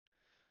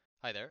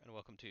Hi there, and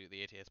welcome to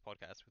the ATS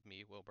podcast with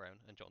me, Will Brown,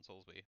 and John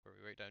Soulsby, where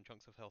we break down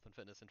chunks of health and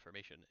fitness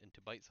information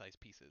into bite sized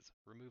pieces,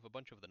 remove a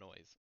bunch of the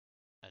noise,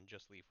 and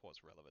just leave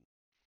what's relevant.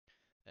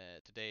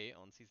 Today,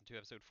 on Season 2,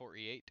 Episode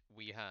 48,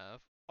 we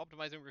have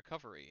Optimizing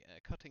Recovery,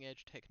 cutting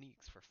edge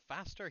techniques for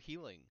faster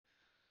healing.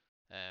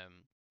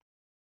 Um,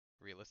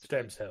 Stem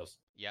Realistically, cells.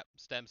 yep,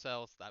 stem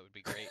cells, that would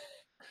be great.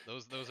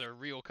 Those are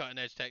real cutting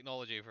edge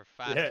technology for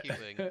fast Yeah.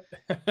 healing.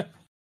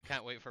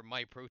 Can't wait for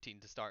my protein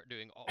to start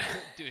doing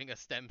doing a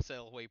stem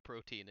cell whey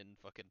protein in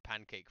fucking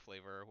pancake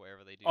flavor or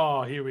wherever they do.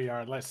 Oh, here we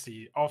are. Let's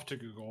see. Off to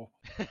Google.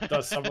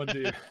 Does someone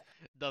do?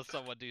 Does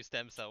someone do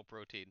stem cell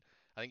protein?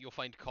 I think you'll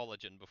find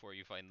collagen before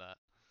you find that.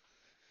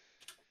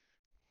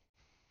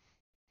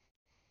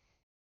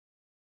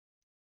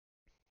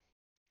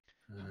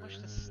 How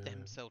much does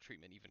stem cell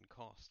treatment even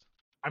cost?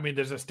 I mean,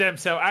 there's a stem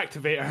cell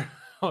activator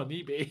on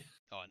eBay.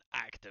 Oh, an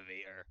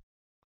activator.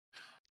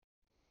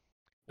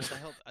 What the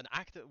hell? An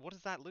active? What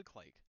does that look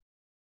like?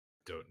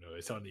 Don't know.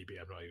 It's on eBay.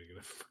 I'm not even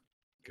going to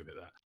give it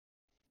that.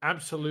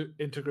 Absolute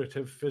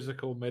Integrative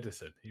Physical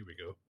Medicine. Here we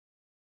go.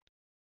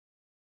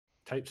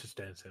 Types of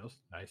stem cells.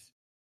 Nice.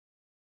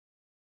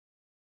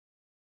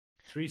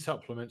 3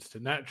 supplements to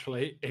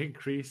naturally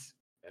increase,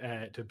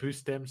 to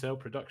boost stem cell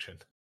production.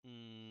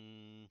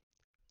 Mm.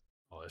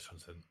 Oh, this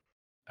one's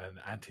an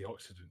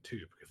antioxidant too,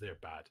 because they're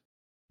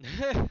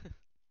bad.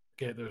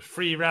 Get those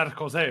free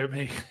radicals out of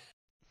me.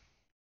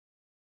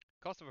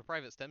 Cost of a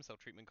private stem cell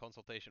treatment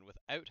consultation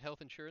without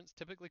health insurance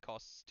typically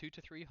costs £200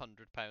 to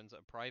 £300 at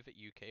a private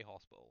UK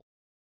hospital.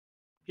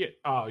 Yeah.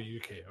 Oh,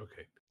 UK.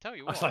 Okay. Tell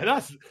you I was what.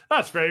 like,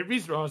 that's very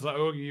reasonable. I was like,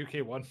 oh,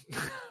 UK one.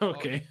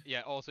 Okay.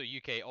 Yeah. Also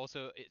UK.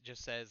 Also, it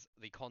just says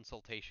the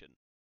consultation,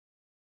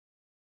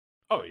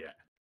 Oh yeah.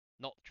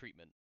 not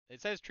treatment.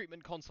 It says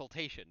treatment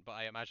consultation, but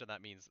I imagine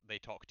that means they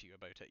talk to you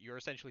about it. You're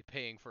essentially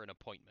paying for an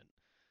appointment.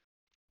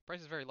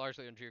 Prices vary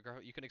largely on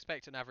geographic. You can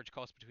expect an average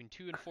cost between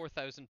 £2,000 and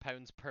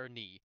 £4,000 per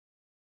knee.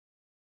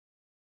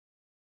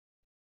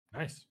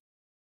 Nice.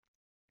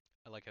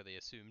 I like how they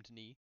assumed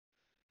knee.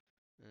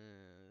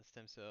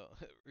 Stem cell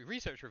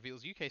research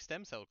reveals UK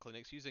stem cell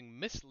clinics using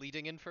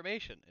misleading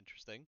information.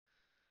 Interesting.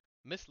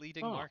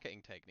 Misleading Oh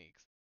marketing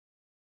techniques.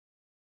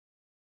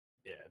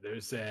 yeah.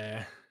 There's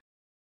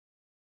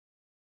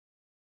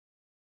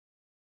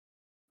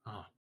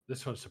oh,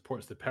 this one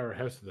supports the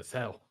powerhouse of the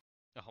cell.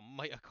 Oh,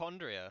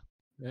 mitochondria.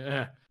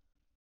 Yeah.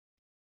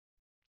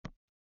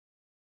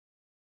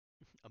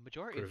 A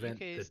majority of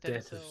Prevent UK the stem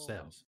death of cell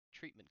cells.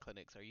 treatment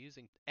clinics are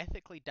using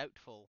ethically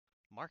doubtful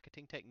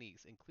marketing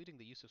techniques, including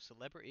the use of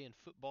celebrity and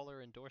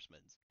footballer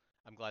endorsements.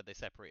 I'm glad they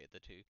separated the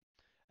two.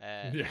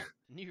 Uh, Yeah.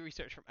 New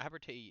research from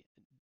Abertay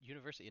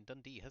University in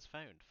Dundee has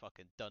found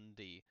fucking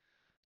Dundee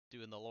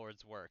doing the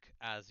Lord's work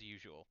as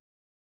usual.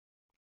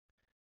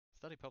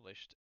 Study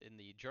published in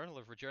the Journal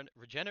of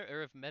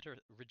Regenerative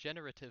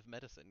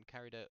Medicine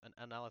carried out an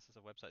analysis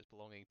of websites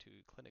belonging to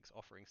clinics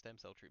offering stem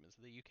cell treatments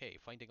in the UK,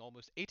 finding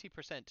almost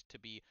 80% to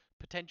be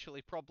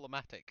potentially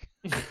problematic.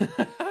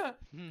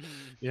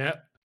 Yeah.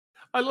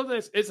 I love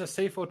this. It's a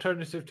safe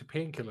alternative to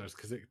painkillers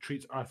because it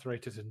treats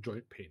arthritis and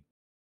joint pain.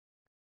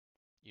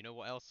 You know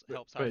what else But,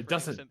 helps but it arthritic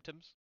doesn't.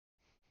 symptoms?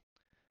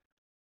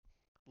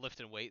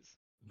 Lifting weights.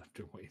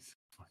 Lifting weights.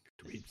 Fucking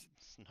dweebs.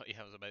 It's not,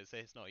 I was about to say,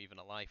 it's not even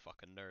a lie,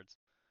 fucking nerds.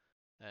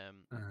 A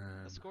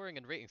Um, scoring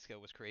and rating scale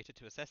was created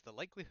to assess the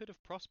likelihood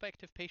of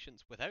prospective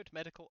patients without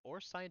medical or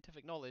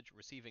scientific knowledge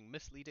receiving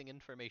misleading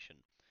information.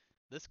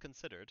 This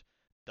considered,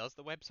 does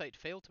the website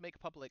fail to make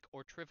public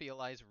or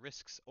trivialize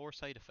risks or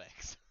side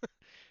effects?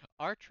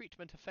 Are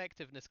treatment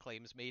effectiveness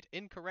claims made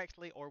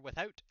incorrectly or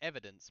without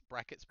evidence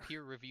 (brackets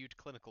peer-reviewed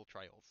clinical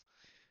trials)?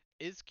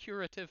 Is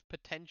curative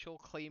potential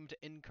claimed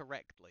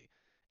incorrectly?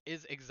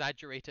 Is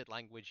exaggerated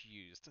language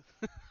used?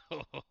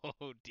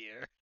 Oh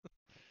dear.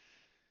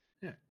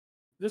 yeah.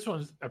 This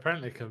one's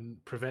apparently can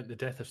prevent the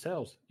death of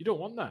cells. You don't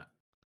want that.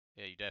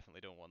 Yeah, you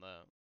definitely don't want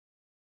that.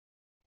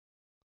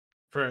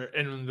 For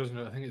anyone who doesn't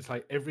know, I think it's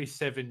like every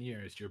 7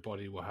 years your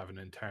body will have an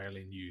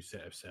entirely new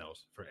set of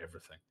cells for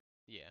everything.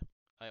 Yeah.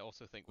 I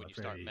also think when A you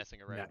start very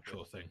messing around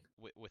natural thing.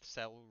 with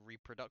cell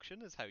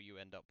reproduction is how you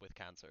end up with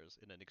cancers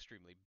in an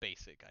extremely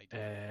basic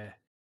idea.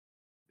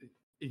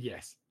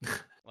 Yes.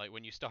 Like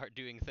when you start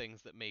doing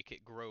things that make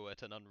it grow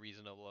at an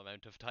unreasonable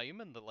amount of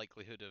time and the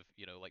likelihood of,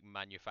 like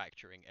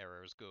manufacturing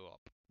errors go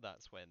up,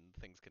 that's when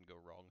things can go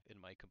wrong, in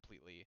my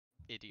completely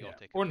Yeah.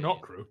 idiotic Or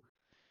not opinion.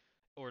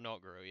 grow. Or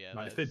not grow, yeah,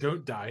 Like that if they is.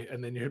 don't die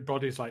and then your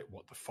body's like,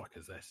 what the fuck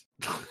is this?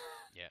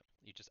 Yeah,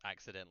 you just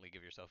accidentally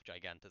give yourself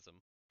gigantism.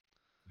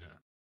 Yeah.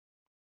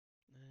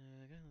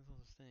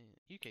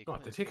 UK God,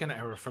 they clinics take with an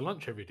hour for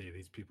lunch every day,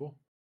 these people.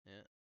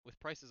 Yeah. With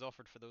prices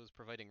offered for those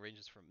providing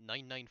ranges from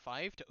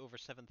 995 to over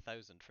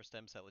 7,000 for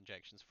stem cell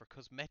injections for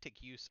cosmetic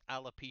use,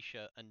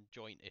 alopecia, and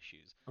joint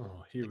issues.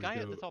 Oh, The here we guy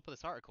at the go. top of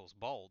this article is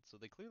bald, so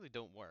they clearly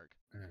don't work.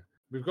 Yeah.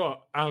 We've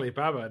got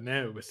Alibaba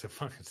now with some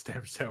fucking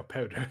stem cell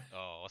powder.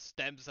 Oh,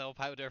 stem cell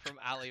powder from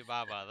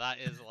Alibaba. That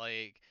is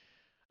like.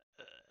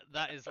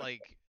 That is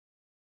like.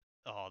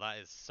 Oh, that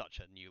is such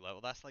a new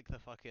level. That's like the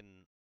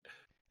fucking.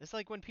 It's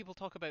like when people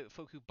talk about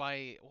folk who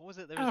buy, what was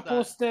it? There was Apple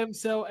that. stem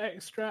cell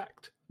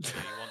extract. Oh, you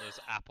want those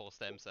apple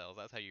stem cells?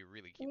 That's how you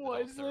really keep the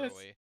What is doctor this?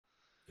 away.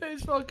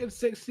 It's fucking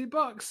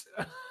 $60.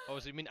 Oh,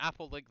 so you mean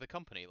Apple like the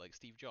company, like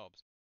Steve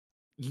Jobs?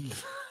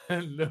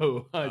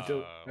 No, I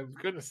don't. Oh. I'm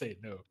gonna say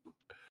no.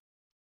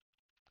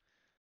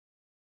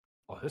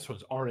 Oh, this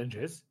one's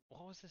oranges.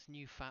 What was this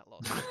new fat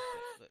loss outfit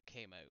that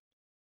came out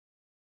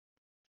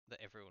that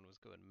everyone was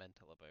going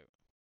mental about?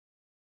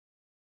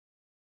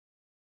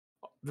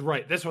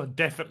 Right, this one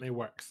definitely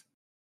works.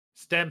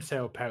 Stem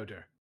cell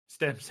powder,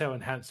 stem cell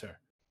enhancer,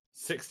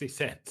 60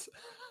 cents.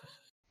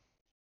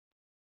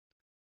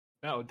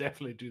 That'll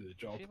definitely do the I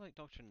job. feel like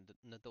Dr.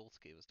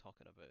 Nadolsky was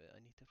talking about it. I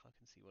need to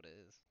fucking see what it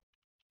is.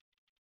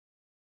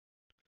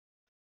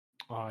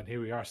 Oh, and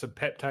here we are. Some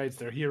peptides.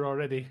 They're here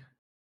already.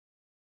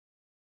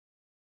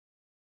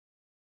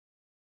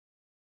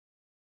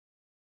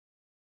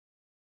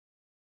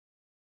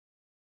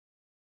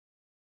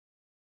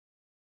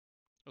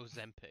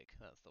 Ozempic,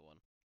 that's the one.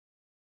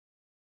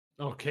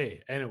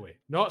 Okay, anyway,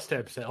 not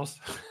stem cells.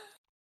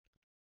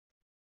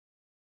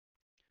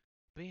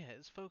 But yeah,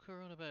 it's folk who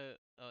are on about.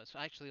 Oh, it's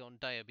actually on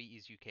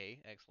Diabetes UK.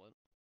 Excellent.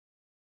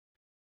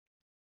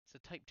 It's a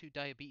type 2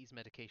 diabetes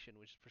medication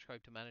which is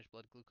prescribed to manage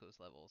blood glucose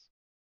levels.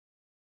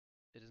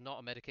 It is not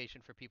a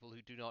medication for people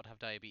who do not have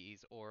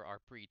diabetes or are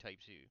pre-type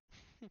 2.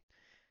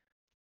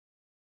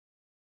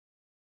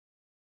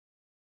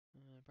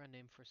 Brand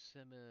name for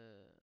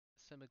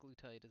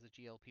semaglutide is a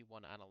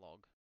GLP-1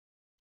 analog.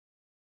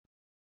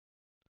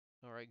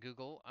 Alright,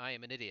 Google, I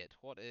am an idiot.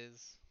 What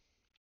is...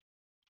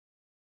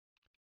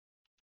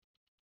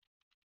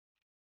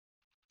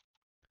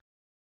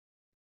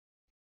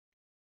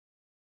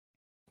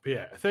 But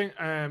yeah, I think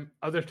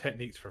other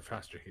techniques for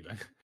faster healing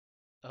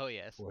Oh,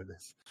 yes. for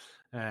this.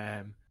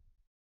 I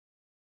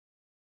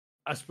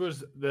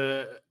suppose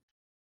the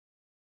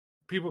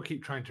people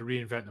keep trying to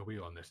reinvent the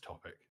wheel on this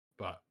topic,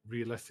 but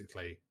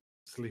realistically,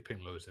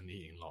 sleeping loads and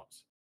eating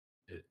lots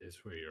is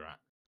where you're at.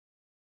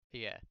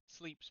 Yeah,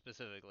 sleep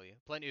specifically.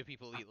 Plenty of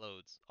people eat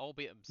loads,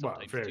 albeit Well,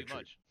 sometimes very too true.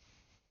 much.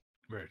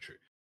 Very true.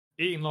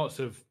 Eating lots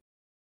of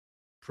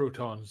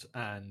protons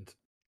and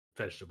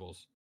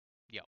vegetables.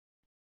 Yep.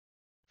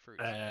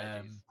 Fruits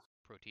and veggies.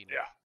 Protein.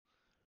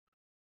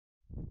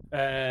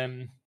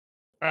 Yeah.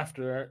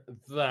 After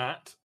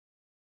that,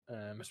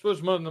 I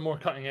suppose one of the more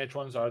cutting edge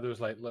ones are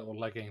those like little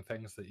legging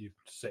things that you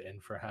sit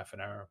in for half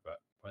an hour, but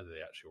whether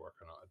they actually work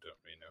or not, I don't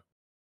really know.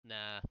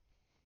 Nah.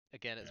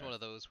 Again, it's Yeah. one of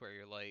those where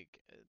you're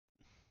like,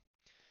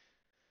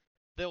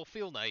 they'll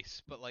feel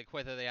nice, but like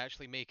whether they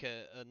actually make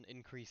an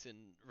increase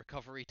in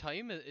recovery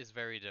time is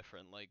very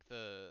different. Like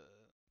the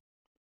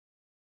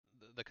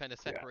kind of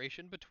Yeah.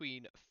 separation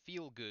between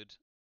feel good,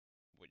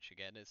 which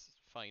again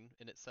is fine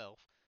in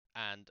itself,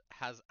 and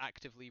has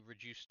actively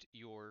reduced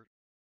your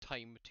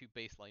time to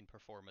baseline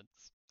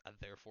performance and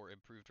therefore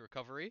improved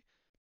recovery,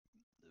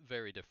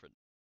 very different.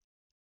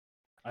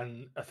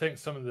 And I think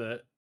some of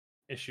the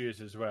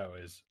issues as well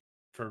is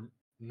for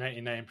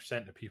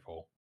 99% of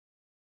people,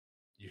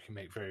 you can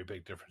make very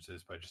big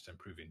differences by just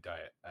improving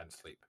diet and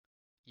sleep.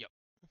 Yep.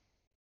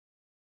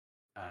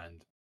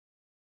 And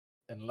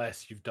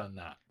unless you've done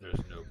that, there's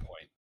no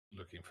point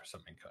looking for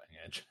something cutting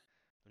edge.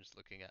 I'm just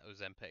looking at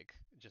Ozempic,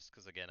 just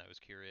because again I was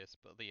curious.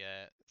 But the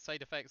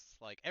side effects,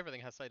 like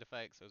everything has side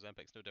effects,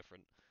 Ozempic's no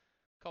different.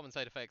 Common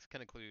side effects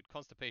can include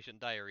constipation,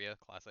 diarrhea,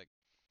 classic.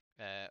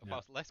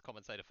 Whilst less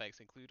common side effects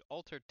include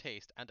altered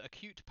taste and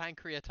acute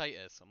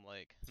pancreatitis. I'm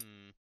like,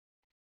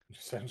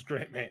 Sounds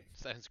great, mate.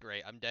 sounds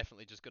great. I'm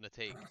definitely just gonna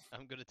take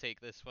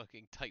this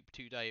fucking type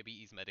 2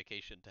 diabetes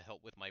medication to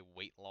help with my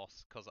weight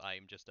loss, because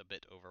I'm just a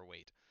bit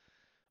overweight.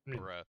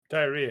 Bruh.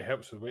 Diarrhea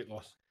helps with weight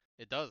loss.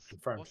 It does.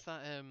 Confirmed. What's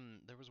that?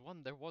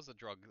 There was a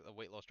drug, a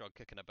weight loss drug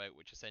kicking about,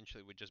 which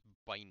essentially would just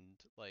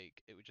bind,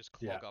 like, it would just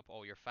clog up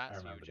all your fats,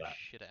 and you would just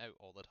shit it out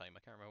all the time. I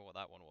can't remember what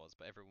that one was,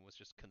 but everyone was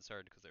just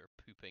concerned because they were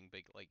pooping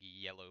big, like,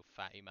 yellow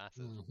fatty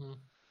masses. Mm-hmm.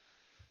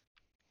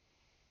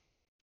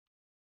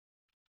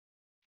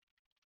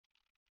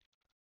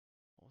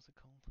 What was it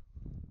called?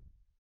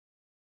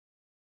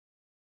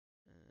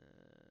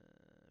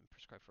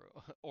 Prescribed for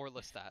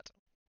Orlistat.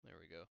 There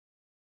we go.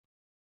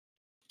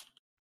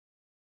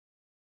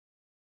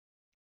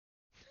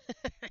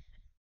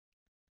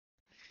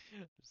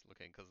 Just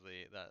looking because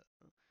that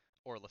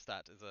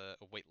Orlistat is a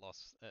weight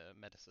loss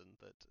medicine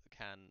that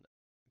can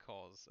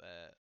cause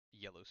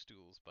yellow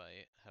stools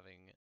by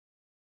having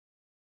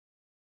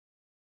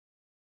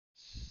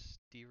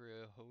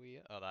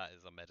sterohoia. Oh, that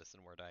is a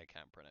medicine word I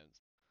can't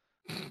pronounce.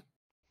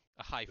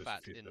 A high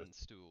fat in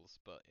stools,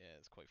 but yeah,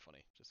 it's quite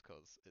funny just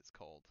because it's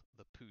called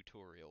the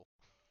pootorial.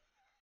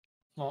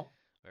 Oh.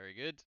 Very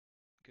good,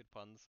 good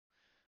puns.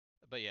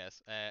 But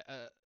yes,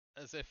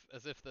 as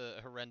if the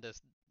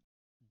horrendous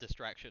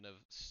distraction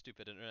of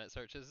stupid internet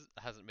searches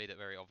hasn't made it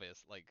very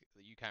obvious. Like,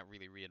 you can't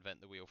really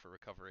reinvent the wheel for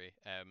recovery.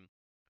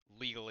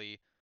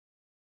 Legally,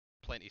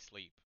 plenty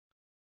sleep,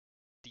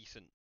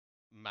 decent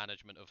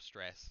management of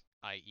stress,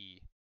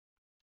 i.e.,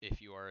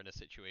 if you are in a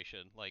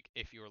situation like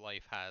if your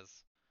life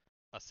has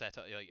a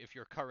setup, like if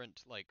your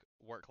current like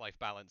work-life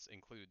balance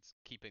includes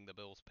keeping the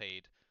bills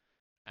paid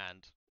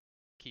and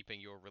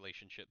keeping your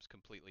relationships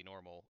completely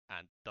normal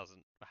and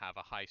doesn't have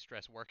a high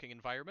stress working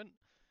environment,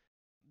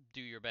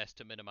 do your best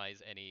to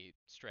minimize any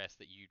stress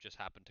that you just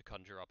happen to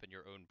conjure up in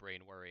your own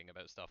brain worrying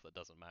about stuff that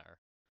doesn't matter.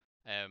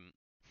 Um,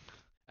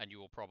 and you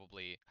will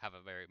probably have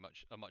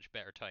a much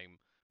better time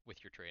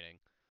with your training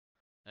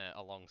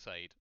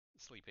alongside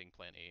sleeping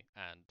plenty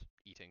and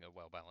eating a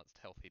well balanced,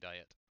 healthy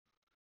diet.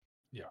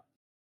 Yeah.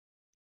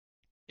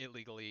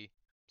 Illegally,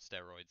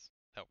 steroids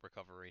help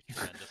recovery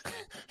tremendously.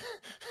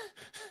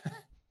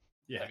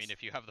 Yes. I mean,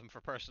 if you have them for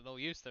personal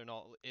use, they're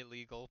not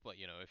illegal, but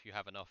if you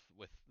have enough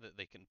with that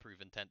they can prove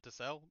intent to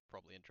sell,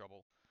 probably in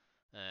trouble.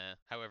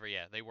 However,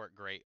 yeah, they work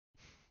great.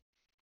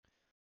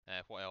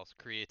 What else?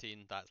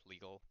 Creatine, that's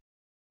legal.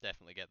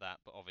 Definitely get that,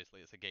 but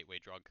obviously it's a gateway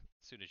drug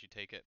as soon as you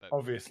take it. But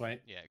Obviously,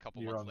 yeah, a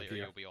couple you're months on the later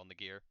gear. you'll be on the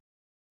gear.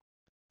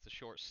 It's a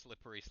short,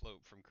 slippery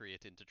slope from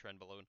creatine to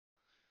trenbolone.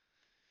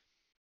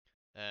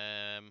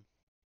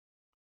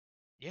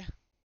 Yeah.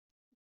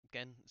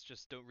 Again, it's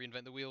just don't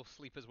reinvent the wheel.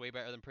 Sleep is way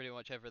better than pretty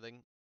much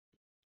everything,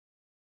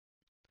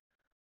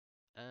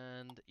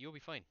 and you'll be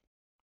fine.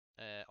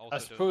 I Also,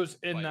 don't suppose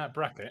in buy. that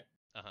bracket,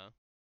 Uh-huh.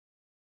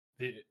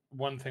 the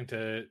one thing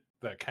that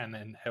can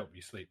then help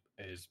you sleep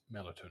is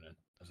melatonin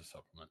as a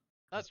supplement.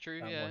 That's true.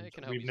 That Yeah, one it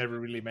can help we've you never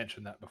sleep. really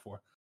mentioned that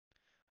before.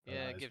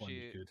 Yeah, it It's gives one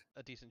you you could.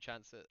 a decent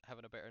chance at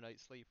having a better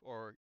night's sleep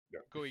or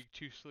Yeah. going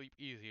to sleep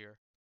easier.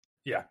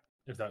 Yeah,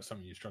 if that's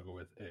something you struggle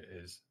with, it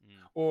is.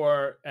 Mm.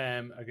 Or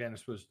again, I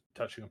suppose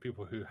touching on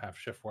people who have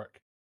shift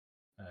work,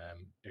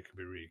 it can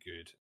be really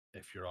good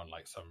if you're on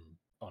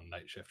on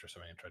night shift or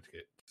something and try to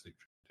get sleep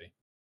through the day.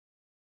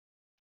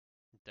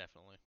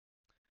 Definitely.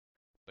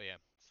 But yeah,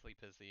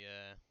 sleep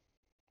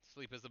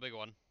is the big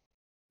one.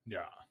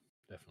 Yeah,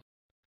 definitely.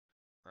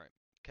 Right.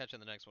 Catch you in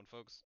the next one,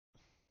 folks.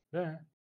 Yeah.